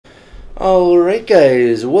Alright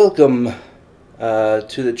guys, welcome to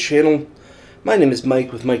the channel. My name is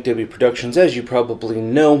Mike with Mike W Productions, as you probably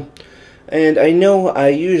know. And I know I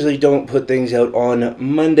usually don't put things out on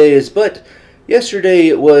Mondays, but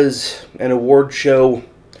yesterday was an award show.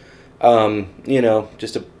 You know,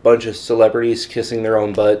 just a bunch of celebrities kissing their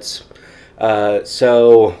own butts.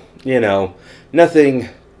 So, you know, nothing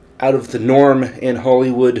out of the norm in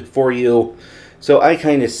Hollywood for you. So I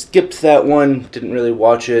kind of skipped that one, didn't really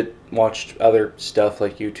watch it, watched other stuff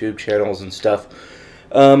like YouTube channels and stuff.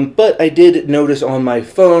 But I did notice on my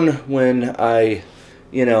phone when I,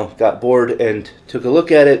 got bored and took a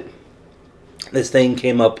look at it, this thing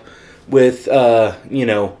came up with,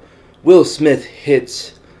 Will Smith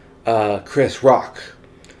hits Chris Rock.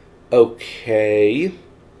 Okay.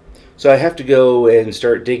 So I have to go and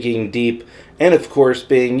start digging deep. And of course,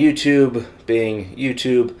 being YouTube,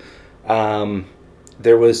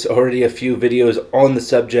 there was already a few videos on the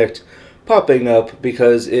subject popping up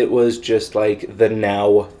because it was just like the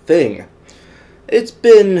now thing. It's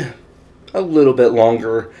been a little bit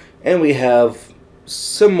longer and we have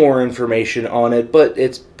some more information on it, but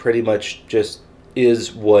it's pretty much just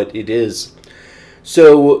is what it is.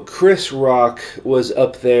 So Chris Rock was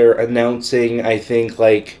up there announcing, I think,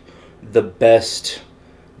 like the best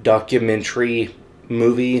documentary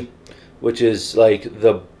movie, which is like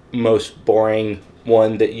the most boring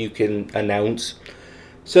one that you can announce.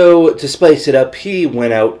 So to spice it up, he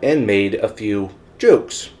went out and made a few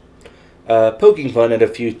jokes, poking fun at a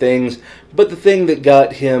few things, but the thing that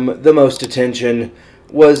got him the most attention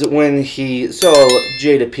was when he saw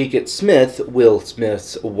Jada Pinkett Smith, Will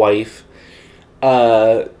Smith's wife.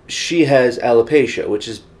 She has alopecia, which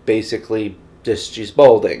is basically just she's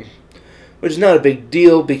balding, which is not a big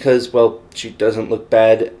deal because, well, she doesn't look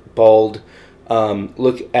bad bald.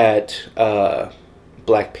 Look at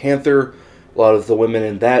Black Panther. A lot of the women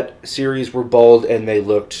in that series were bald and they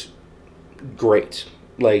looked great.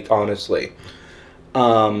 Like, honestly.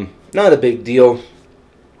 Not a big deal.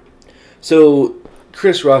 So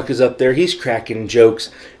Chris Rock is up there. He's cracking jokes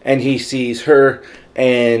and he sees her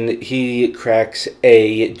and he cracks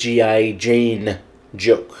a G.I. Jane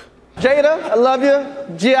joke. Jada, I love you.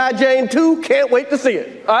 G.I. Jane 2, can't wait to see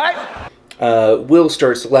it. Alright? Will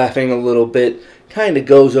starts laughing a little bit, kind of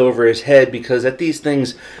goes over his head because at these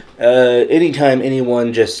things, anytime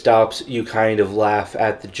anyone just stops, you kind of laugh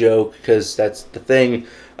at the joke because that's the thing.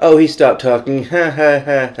 Oh, he stopped talking, ha ha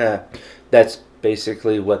ha ha. That's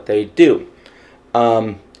basically what they do.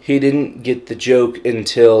 He didn't get the joke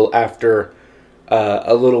until after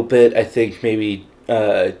a little bit. I think maybe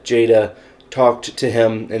Jada talked to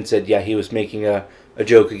him and said, yeah, he was making a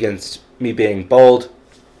joke against me being bald.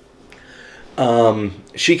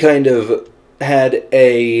 She kind of had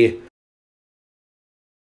a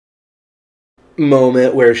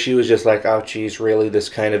moment where she was just like, oh, geez, really, this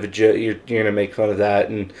kind of a joke, you're going to make fun of that?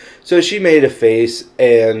 And so she made a face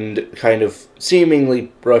and kind of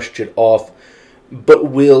seemingly brushed it off.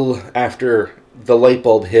 But Will, after the light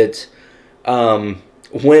bulb hit,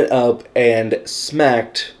 went up and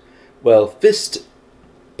smacked, well, fist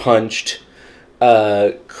punched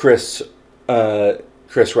Chris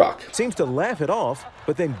Rock. Seems to laugh it off,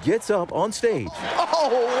 but then gets up on stage. Oh,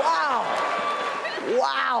 wow.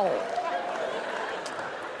 Wow.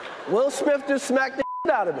 Will Smith just smacked the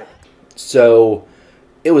shit out of me. So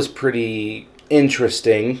it was pretty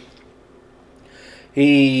interesting.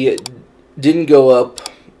 He didn't go up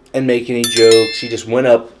and make any jokes. He just went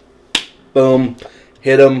up, boom,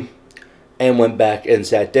 hit him, and went back and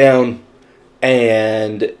sat down.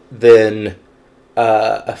 And then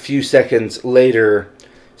a few seconds later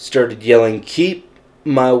started yelling, "Keep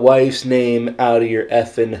my wife's name out of your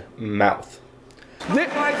effing mouth." My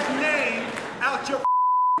wife's name out your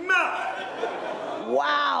mouth.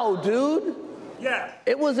 Wow, dude. Yeah.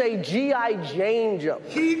 It was a G.I. Jane joke.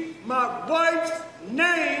 Keep my wife's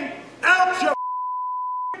name out your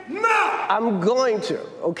mouth. I'm going to,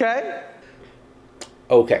 okay?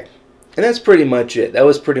 Okay. And that's pretty much it. That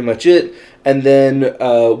was pretty much it. And then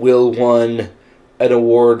Will won an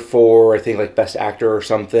award for, I think, like Best Actor or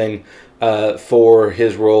something, for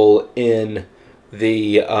his role in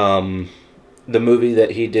the movie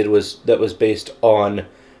that he did that was based on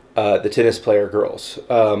the tennis player girls.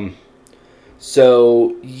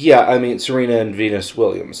 So yeah, I mean Serena and Venus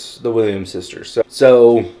Williams, the Williams sisters.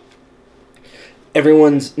 So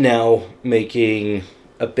everyone's now making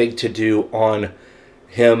a big to-do on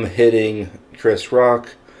him hitting Chris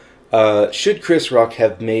Rock. Should Chris Rock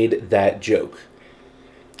have made that joke?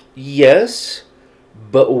 Yes,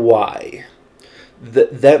 but why?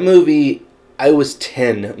 That movie, I was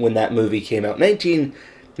 10 when that movie came out.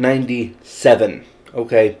 1997,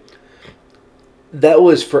 okay? that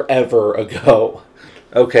was forever ago.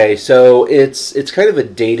 Okay, so it's kind of a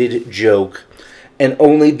dated joke, and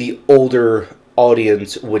only the older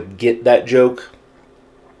audience would get that joke.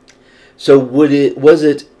 So was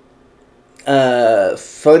it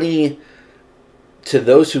funny to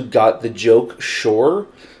those who got the joke? Sure.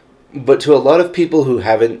 But to a lot of people who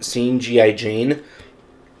haven't seen G.I. Jane,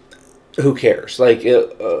 who cares? Like,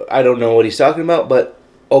 I don't know what he's talking about, but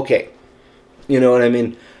okay. You know what I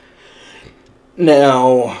mean?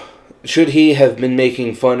 Now, should he have been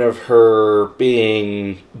making fun of her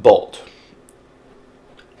being bald?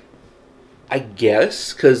 I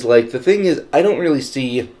guess, because, like, the thing is, I don't really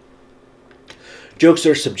see... Jokes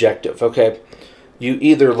are subjective, okay? You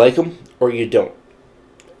either like them or you don't.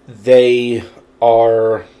 They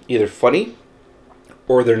are either funny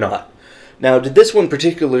or they're not. Now, did this one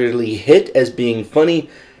particularly hit as being funny?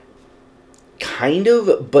 Kind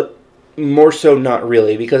of, but more so not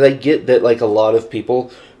really, because I get that, like, a lot of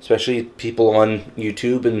people, especially people on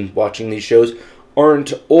YouTube and watching these shows,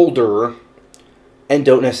 aren't older and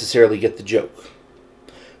don't necessarily get the joke.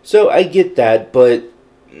 So I get that, but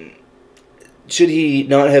should he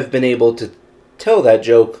not have been able to tell that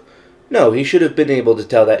joke? No, he should have been able to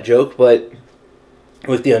tell that joke, but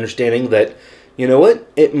with the understanding that, you know what,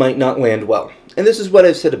 it might not land well. And this is what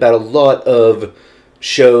I've said about a lot of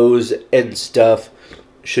shows and stuff.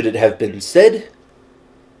 Should it have been said?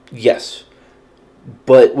 Yes.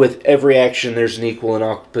 But with every action, there's an equal and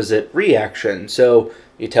opposite reaction. So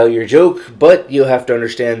you tell your joke, but you have to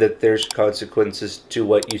understand that there's consequences to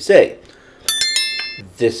what you say.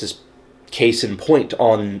 This is case in point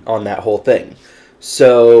on that whole thing.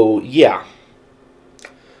 So, yeah.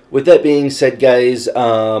 With that being said, guys,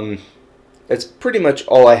 that's pretty much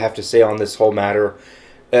all I have to say on this whole matter.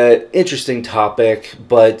 Interesting topic,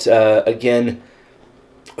 but again,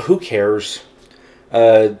 who cares?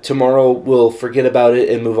 Tomorrow we'll forget about it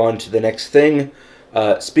and move on to the next thing.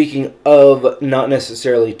 Speaking of, not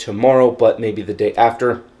necessarily tomorrow, but maybe the day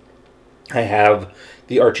after, I have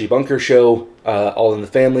the Archie Bunker Show, All in the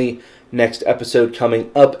Family, next episode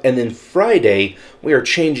coming up. And then Friday, we are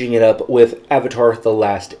changing it up with Avatar The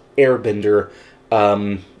Last Airbender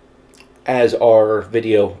as our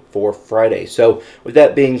video for Friday. So with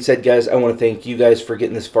that being said, guys, I want to thank you guys for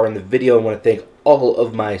getting this far in the video. I want to thank all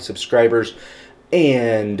of my subscribers,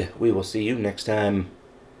 and we will see you next time.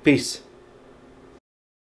 Peace.